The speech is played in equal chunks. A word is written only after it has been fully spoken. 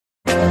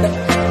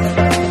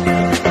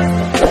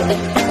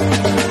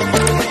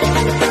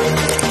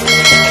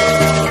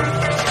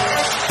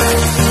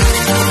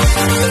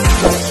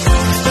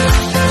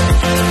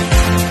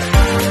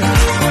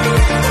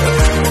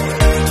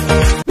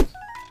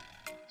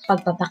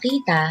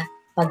Pagpapakita,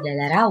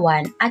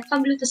 paglalarawan at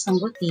paglutas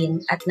ng routine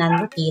at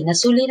non-routine na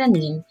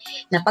suliranin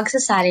na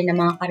pagsasalin ng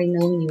mga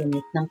karaniwang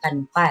unit ng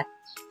Panukat.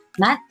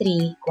 Math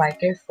 3,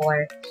 Quarter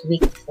 4,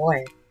 Week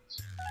 4.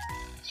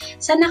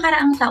 Sa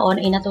nakaraang taon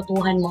ay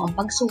natutuhan mo ang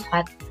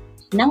pagsukat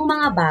ng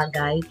mga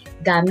bagay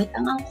gamit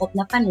ang angkop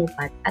na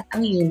panukat at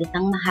ang unit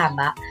ng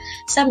mahaba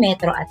sa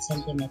metro at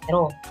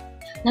sentimetro.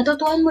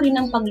 Natutuhan mo rin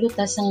ang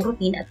paglutas ng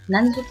routine at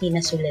non-routine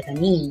na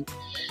suliranin.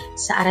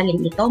 Sa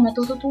araling ito,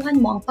 matututuhan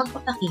mo ang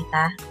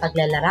pagpapakita,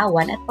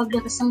 paglalarawan at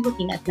paglutas ng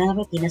routine at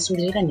non-routine na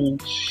suliranin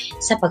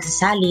sa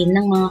pagsasalin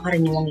ng mga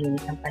karaniwang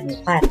unit ng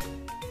panukat.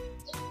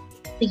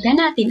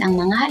 Tignan natin ang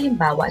mga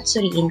halimbawa at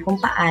suriin kung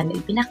paano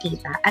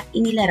ipinakita at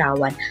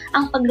inilarawan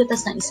ang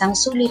paglutas ng isang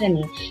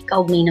suliranin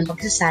kaugnay ng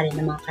pagsasalin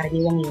ng mga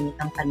karaniwang unit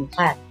ng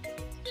panukat.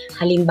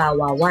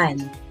 Halimbawa 1.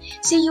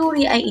 Si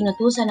Yuri ay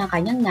inutusan ng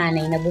kanyang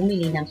nanay na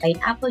bumili ng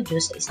pineapple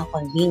juice sa isang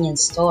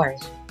convenience store.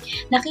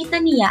 Nakita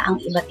niya ang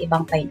iba't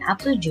ibang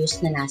pineapple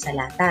juice na nasa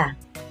lata.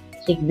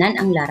 Tignan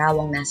ang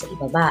larawang nasa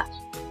ibaba.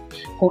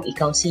 Kung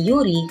ikaw si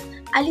Yuri,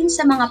 alin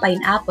sa mga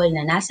pineapple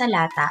na nasa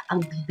lata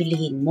ang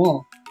bibilihin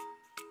mo?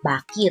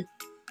 Bakit?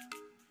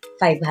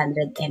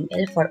 500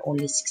 ml for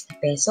only 60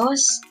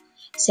 pesos,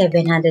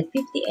 750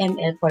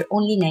 ml for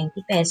only 90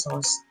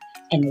 pesos,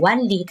 and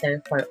 1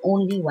 liter for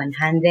only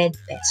 100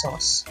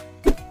 pesos.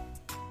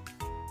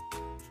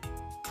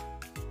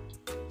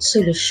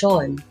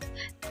 Solusyon.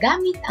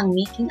 Gamit ang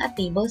making a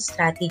table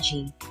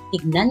strategy,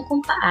 tignan kung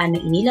paano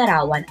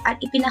inilarawan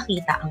at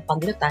ipinakita ang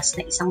paglutas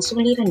na isang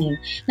suliranin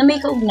na may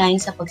kaugnayan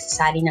sa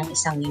pagsasali ng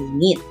isang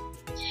unit.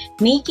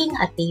 Making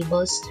a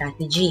table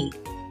strategy.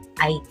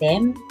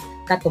 Item,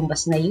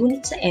 katumbas na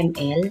unit sa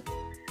ml,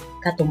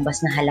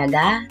 katumbas na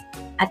halaga,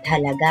 at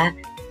halaga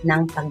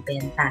ng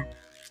pagbenta.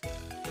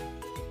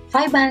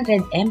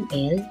 500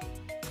 ml,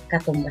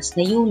 katumbas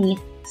na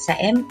unit sa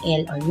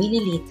ml or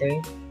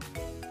milliliter,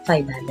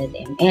 500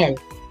 ml.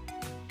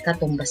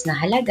 Katumbas na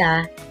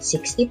halaga,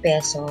 60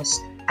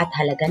 pesos at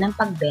halaga ng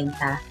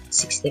pagbenta,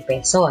 60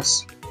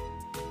 pesos.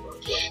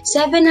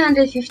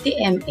 750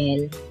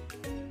 ml,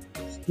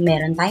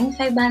 meron tayong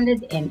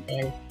 500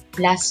 ml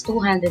plus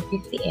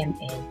 250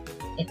 ml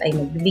if ay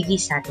magbibigay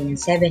sa atin ng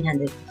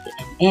 750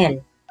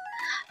 ml.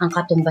 Ang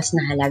katumbas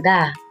na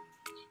halaga,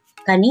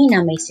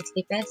 kanina may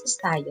 60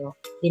 pesos tayo,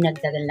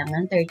 dinagdagan lang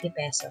ng 30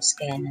 pesos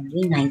kaya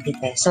naging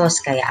 90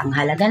 pesos kaya ang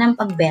halaga ng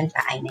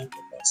pagbenta ay 90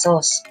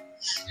 pesos.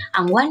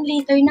 Ang 1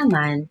 liter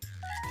naman,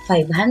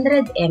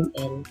 500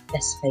 ml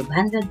plus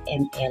 500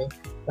 ml,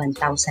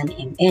 1,000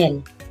 ml.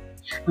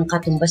 Ang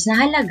katumbas na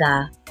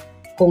halaga,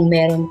 kung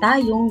meron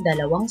tayong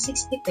dalawang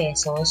 60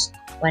 pesos,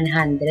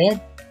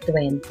 120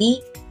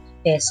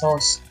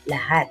 pesos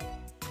lahat.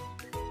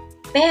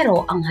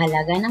 Pero ang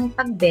halaga ng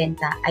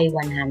pagbenta ay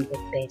 100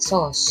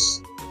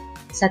 pesos.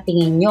 Sa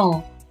tingin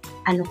nyo,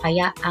 ano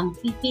kaya ang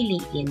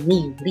pipiliin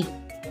ni Yuri?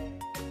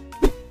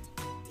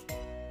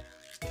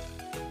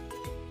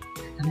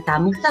 Ang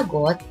tamang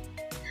sagot,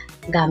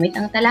 gamit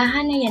ang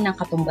talahanayan ng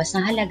katumbas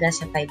na halaga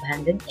sa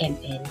 500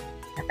 ml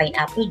na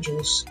pineapple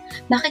juice,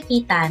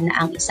 makikita na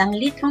ang isang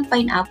litrong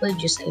pineapple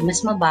juice ay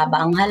mas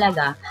mababa ang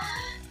halaga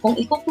kung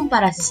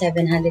ikukumpara sa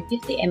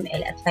 750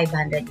 ml at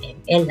 500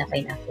 ml na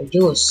pineapple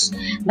juice.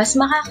 Mas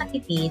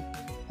makakatipid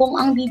kung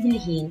ang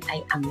bibilihin ay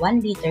ang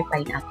 1 liter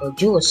pineapple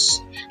juice.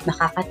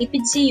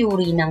 Makakatipid si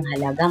Yuri ng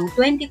halagang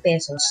 20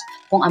 pesos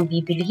kung ang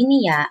bibilihin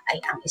niya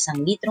ay ang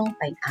 1 litrong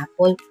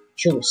pineapple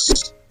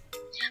juice.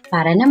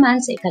 Para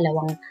naman sa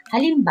ikalawang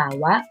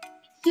halimbawa,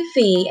 si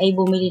Faye ay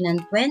bumili ng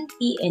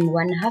 20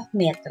 1/2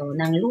 metro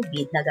ng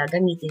lubid na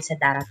gagamitin sa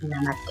darating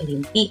na Math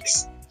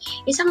Olympics.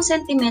 1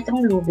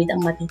 sentimetrong lubid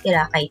ang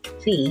matitira kay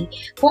Faye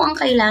kung ang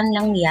kailangan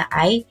lang niya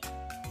ay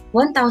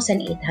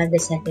 1,800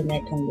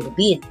 sentimetrong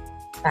lubid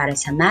para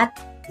sa Math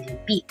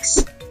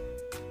Olympics.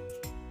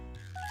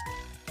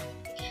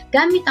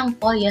 Gamit ang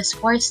Polya's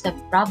 4-step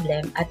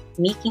problem at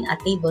making a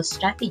table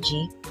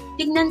strategy,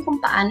 tignan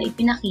kung paano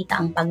ipinakita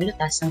ang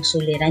paglutas ng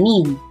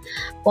suliranin.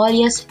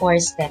 Polya's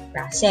 4-step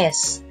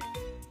process.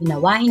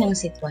 Unawain ang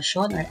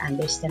sitwasyon or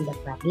understand the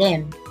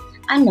problem.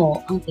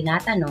 Ano ang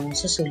tinatanong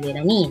sa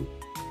suliranin?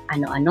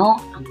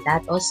 Ano-ano ang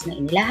datos na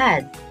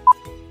inilahad?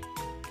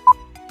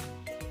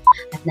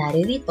 At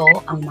naririto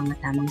ang mga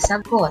tamang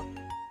sagot.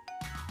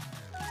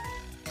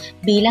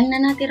 Bilang na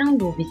natirang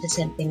lubid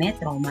sa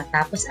sentimetro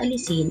matapos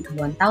alisin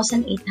ang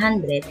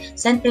 1,800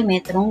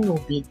 sentimetrong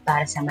lubid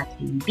para sa Math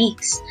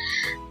Olympics.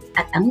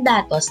 At ang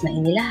datos na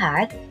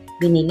inilahad,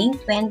 biniling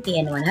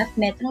 20 1/2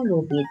 metrong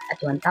lubid at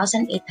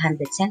 1,800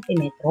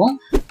 sentimetrong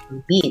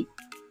lubid.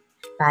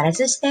 Para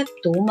sa step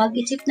 2,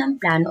 mag-isip ng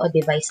plano o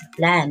devise sa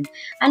plan.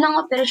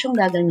 Anong operasyong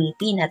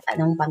gagamitin at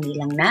anong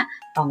pamilang na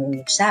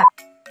pangungusap?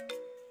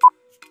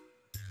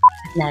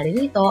 At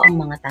naririto ang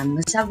mga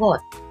tamang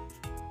sagot.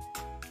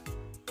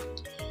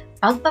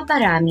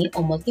 Pagpaparami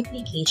o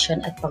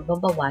multiplication at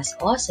pagbabawas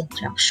o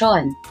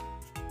subtraction.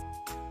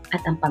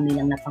 At ang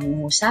pamilang na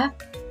pangungusap,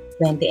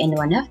 20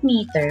 1/2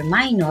 meter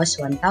minus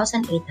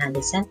 1,800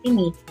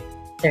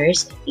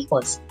 centimeters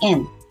equals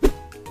n.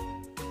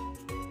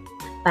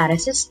 Para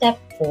sa step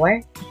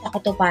 4, sa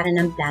katuparan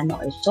ng plano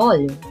or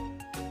solve.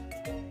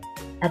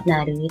 At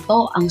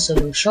narito ang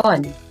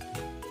solusyon.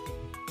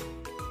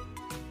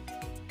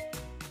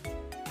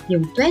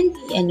 Yung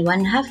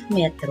 20½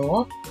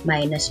 metro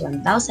minus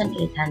 1,800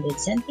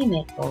 cm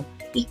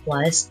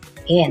equals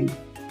n.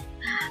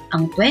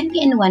 Ang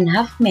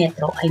 20½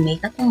 metro ay may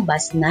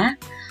katumbas na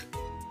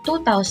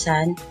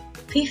 2,050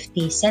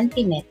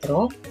 cm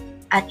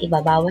at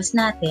ibabawas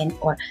natin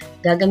or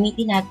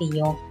gagamitin natin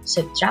yung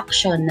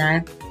subtraction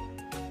na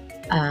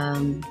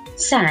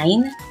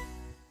sign,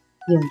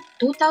 yung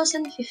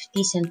 2,050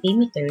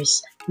 cm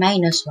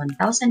minus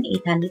 1,800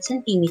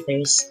 cm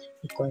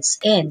equals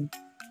n.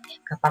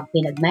 Kapag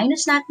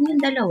pinag-minus natin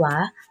yung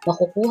dalawa,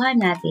 makukuha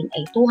natin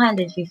ay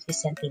 250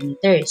 cm.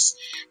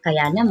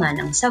 Kaya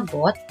naman ang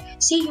sagot,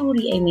 si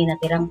Yuri ay may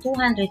natirang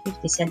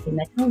 250 cm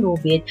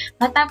lubid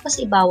matapos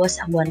ibawas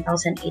ang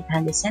 1,800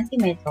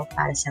 cm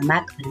para sa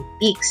Math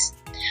Olympics.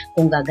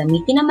 Kung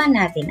gagamitin naman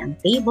natin ang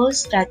table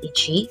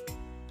strategy,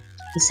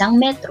 isang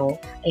metro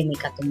ay may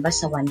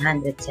katumbas na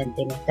 100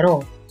 cm.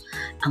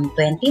 Ang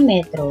 20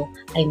 metro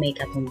ay may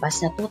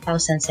katumbas na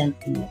 2,000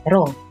 cm.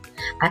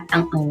 At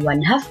ang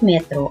 1/2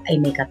 metro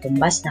ay may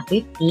katumbas na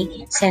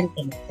 50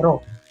 cm.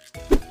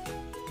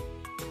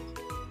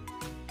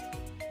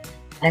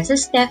 Para sa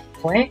step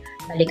 4,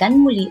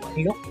 balikan muli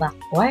or look back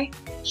or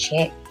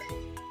check.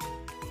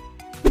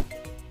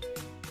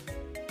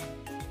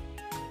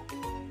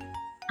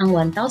 Ang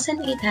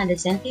 1,800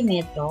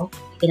 cm,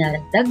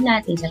 inalagdag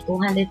natin sa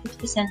 250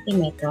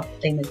 cm, ito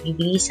ay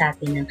magbibigay sa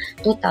atin ng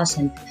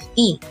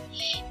 2,050.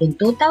 Yung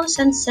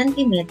 2,000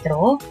 cm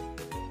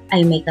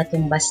ay may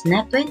katumbas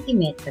na 20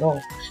 metro.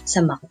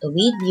 Sa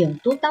makatuwid,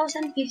 yung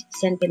 2,050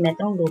 cm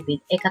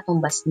lubid ay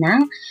katumbas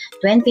ng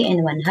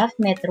 20½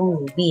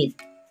 metrong lubid.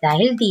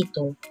 Dahil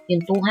dito,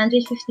 yung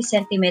 250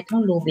 cm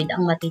lubid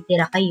ang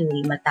matitira kay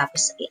Yuri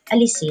matapos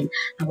alisin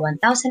ang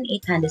 1,800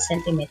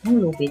 cm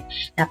lubid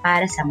na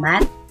para sa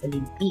Math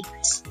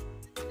Olympics.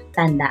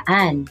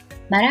 Tandaan,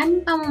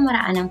 maraming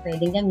pamamaraan ang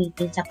pwedeng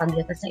gamitin sa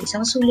paglutas ng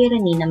isang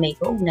suliranin na may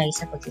kaugnay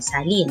sa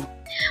pagsasalin.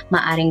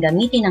 Maaring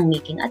gamitin ang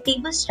making a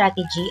table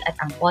strategy at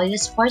ang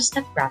Polya's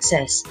 4-step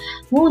process.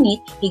 Ngunit,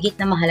 higit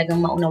na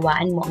mahalagang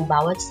maunawaan mo ang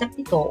bawat step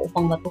nito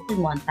upang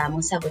matukol mo ang tamang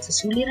sagot sa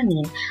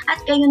suliranin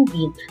at gayon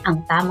din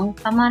ang tamang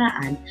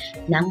pamaraan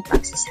ng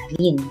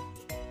pagsasalin.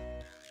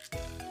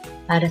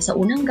 Para sa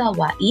unang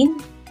gawain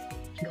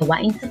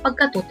sa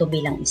pagkatuto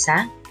bilang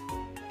isa,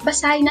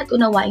 basahin at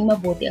unawaing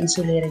mabuti ang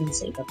suliranin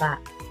sa ibaba.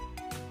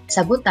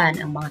 Sagutan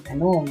ang mga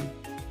tanong.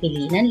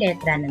 Piliin ang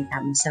letra ng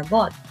tamang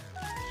sagot.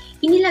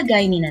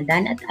 Inilagay ni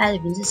Dan at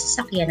Alvin sa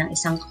sasakyan ng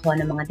isang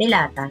kahon ng mga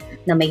delata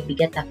na may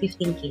bigat na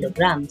 15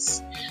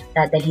 kilograms.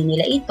 Dadalhin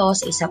nila ito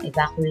sa isang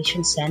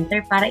evacuation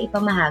center para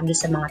ipamahagi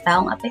sa mga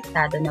taong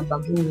apektado ng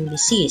bagyong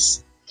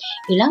Ulysses.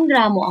 Ilang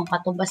gramo ang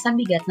katumbas na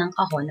bigat ng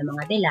kahon ng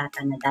mga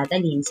delata na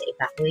dadalhin sa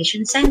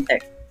evacuation center?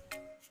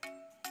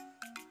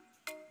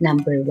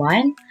 Number 1.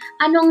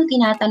 Ano ang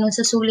tinatanong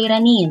sa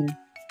suliranin?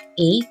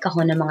 A.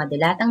 Kahon ng mga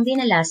delatang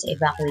dinala sa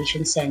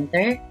evacuation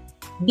center.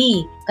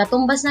 B.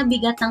 Katumbas na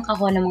bigat ng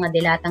kahon ng mga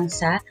delatang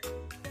sa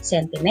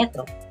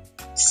sentimetro.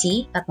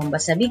 C.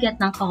 Katumbas na bigat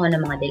ng kahon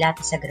ng mga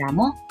delata sa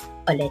gramo.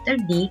 O letter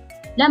D.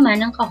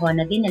 Laman ng kahon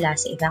na dinala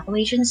sa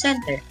evacuation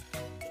center.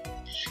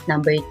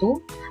 Number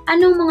 2.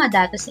 Anong mga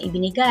datos na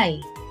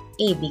ibinigay?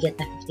 A. Bigat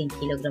na 15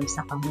 kilograms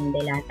na kahon ng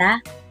delata.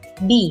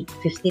 B.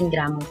 15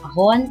 gramong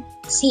kahon.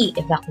 C.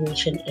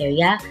 Evacuation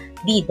area.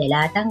 D.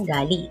 Delatang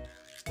galing.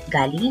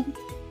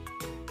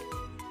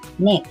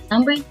 Next,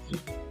 number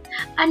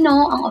 3.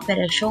 Ano ang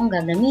operasyong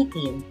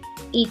gagamitin?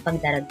 A.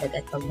 Pagdaragdag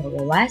at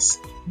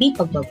pagbabawas. B.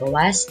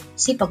 Pagbabawas.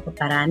 C.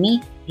 Pagpaparami.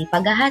 D.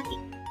 Paghahati.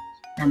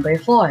 Number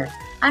 4.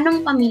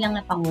 Anong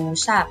pamilang na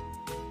pangungusap?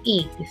 A.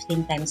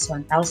 15 times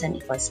 1,000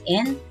 equals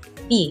n.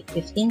 B.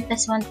 15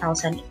 plus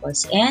 1,000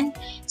 equals n.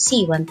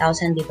 C.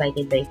 1,000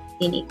 divided by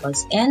 15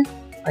 equals n.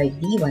 Or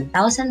D. 1,000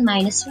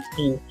 minus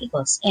 15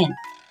 equals n.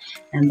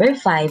 Number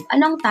 5.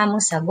 Anong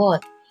tamang sagot?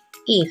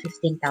 A.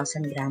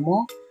 15,000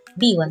 gramo.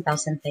 B.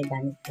 1,500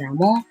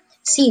 gramo.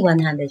 C.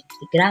 150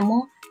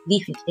 gramo. D.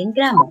 15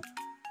 gramo.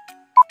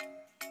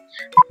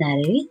 At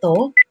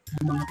narito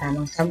ang mga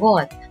tamang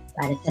sagot.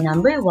 Para sa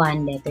number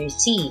 1, letter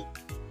C.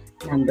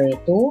 Number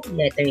 2,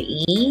 letter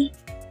E.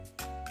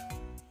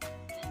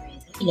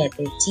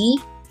 Letter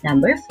C.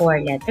 Number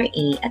 4, letter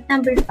A. At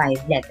number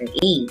 5, letter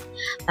A.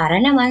 Para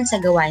naman sa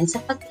gawain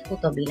sa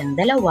pagkatuto bilang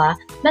dalawa,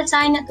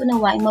 basahin at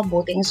unawain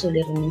mabuti ang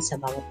suliranin sa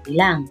bawat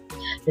bilang.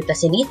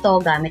 Lutasin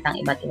ito gamit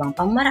ang iba't ibang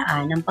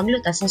pamamaraan ng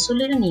paglutas ng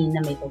suliranin na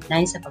may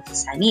kaugnay sa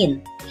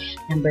pagsasalin.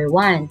 Number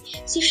 1.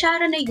 Si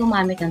Sharon ay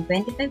gumamit ng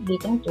 25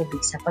 litrong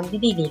tubig sa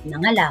pagdidilig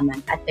ng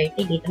halaman at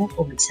 30 litrong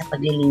tubig sa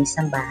paglilinis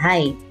ng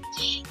bahay.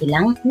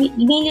 Ilang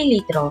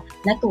mililitro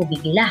na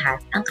tubig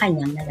lahat ang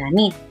kanyang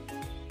nagamit.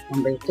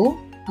 Number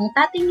 2. Ang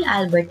tatay ni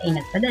Albert ay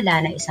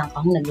nagpadala ng isang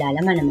kahong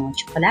naglalaman ng mga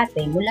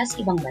tsokolate mula sa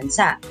ibang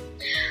bansa.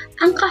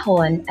 Ang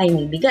kahon ay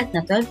may bigat na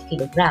 12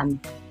 kg.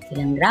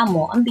 Ilang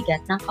gramo ang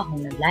bigat ng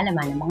kahong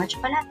naglalaman ng mga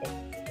tsokolate?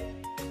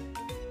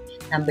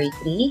 Number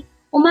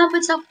 3.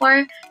 Umabot sa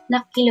 4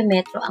 na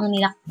kilometro ang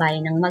nilakbay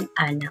ng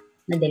mag-anak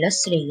na De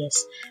Los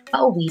Reyes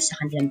pauwi sa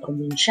kanilang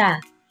probinsya.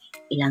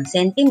 Ilang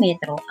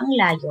sentimetro ang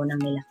layo ng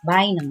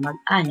nilakbay ng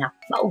mag-anak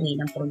pauwi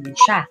ng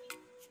probinsya.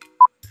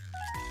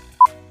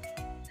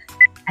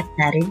 At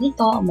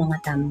naririto ang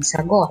mga tamang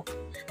sagot.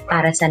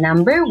 Para sa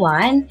number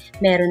 1,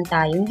 meron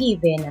tayong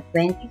given na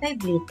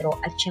 25 litro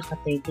at saka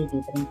 30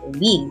 litrong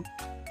tubig.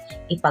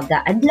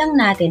 Ipag-a-add lang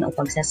natin o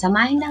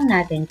pagsasamahin lang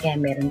natin kaya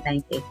meron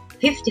tayong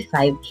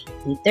 55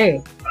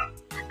 liter.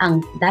 Ang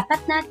dapat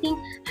nating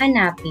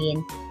hanapin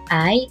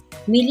ay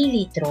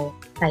mililitro,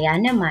 kaya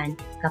naman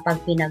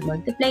kapag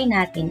pinag-multiply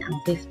natin ang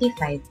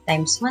 55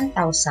 times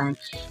 1,000,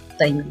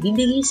 ito ay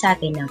magbibigay sa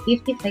atin ng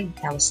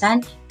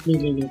 55,000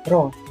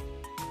 mililitro.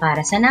 Para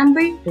sa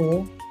number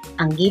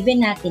 2, ang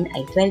given natin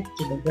ay 12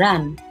 kg.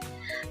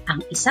 Ang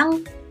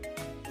isang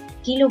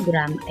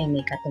kilogram ay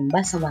may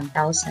katumbas sa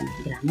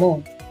 1,000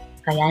 gramo.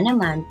 Kaya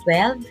naman,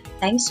 12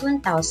 times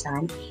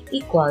 1,000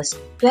 equals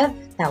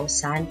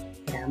 12,000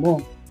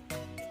 gramo.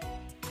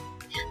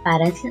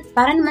 Para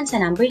naman sa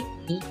number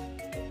 3,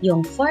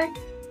 yung 4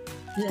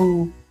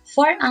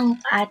 ang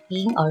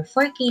ating or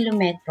 4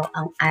 kilometro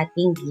ang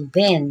ating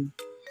given.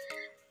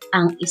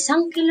 Ang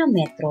isang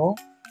kilometro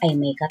ay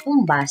may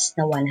katumbas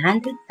na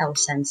 100,000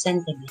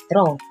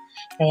 sentimetro.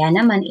 Kaya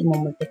naman,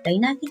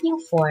 imumultiply natin yung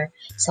 4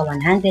 sa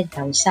 100,000.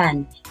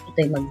 Ito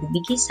ay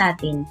magbibigay sa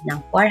atin ng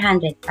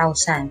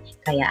 400,000.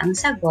 Kaya ang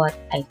sagot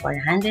ay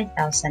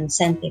 400,000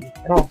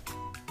 sentimetro.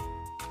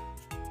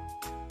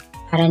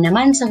 Para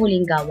naman sa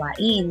huling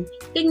gawain,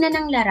 tignan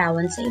ang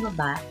larawan sa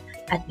ibaba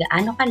at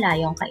gaano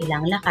kalayo ang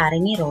kailang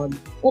lakarin ni Rod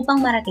upang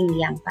marating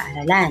niya ang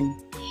paaralan.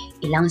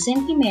 Ilang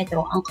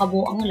sentimetro ang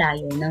kabuang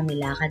layo ng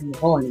nilakad ni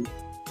Ron.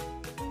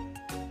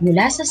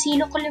 Mula sa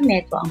 0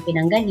 kilometro ang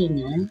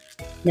pinanggalingan,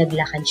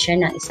 naglakad siya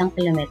ng 1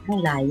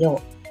 kilometrong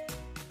layo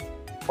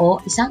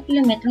o 1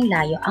 kilometrong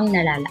layo ang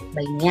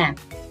nalalakbay niya.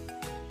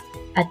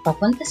 At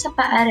papunta sa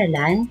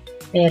paaralan,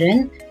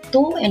 meron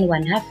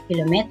 2.5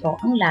 kilometro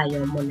ang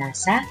layo mula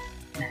sa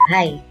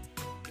bahay.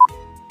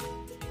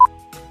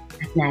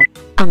 At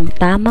ang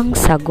tamang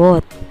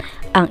sagot,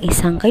 ang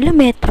 1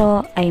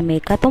 kilometro ay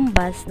may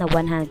katumbas na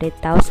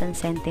 100,000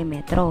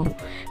 sentimetro.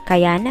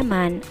 Kaya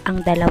naman,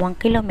 ang 2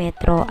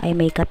 kilometro ay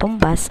may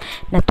katumbas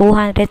na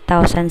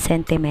 200,000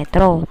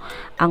 sentimetro.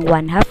 Ang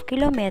 1/2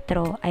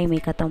 kilometro ay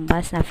may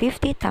katumbas na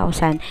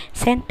 50,000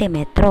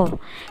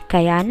 sentimetro.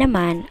 Kaya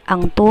naman,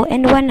 ang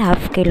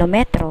 2.5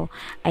 kilometro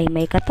ay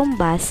may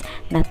katumbas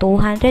na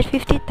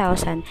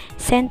 250,000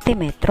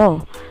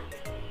 sentimetro.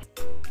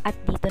 At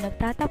dito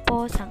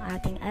nagtatapos ang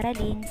ating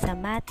aralin sa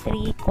Math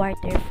 3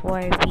 Quarter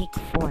 4 Week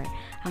 4.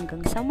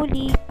 Hanggang sa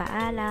muli,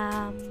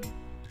 paalam!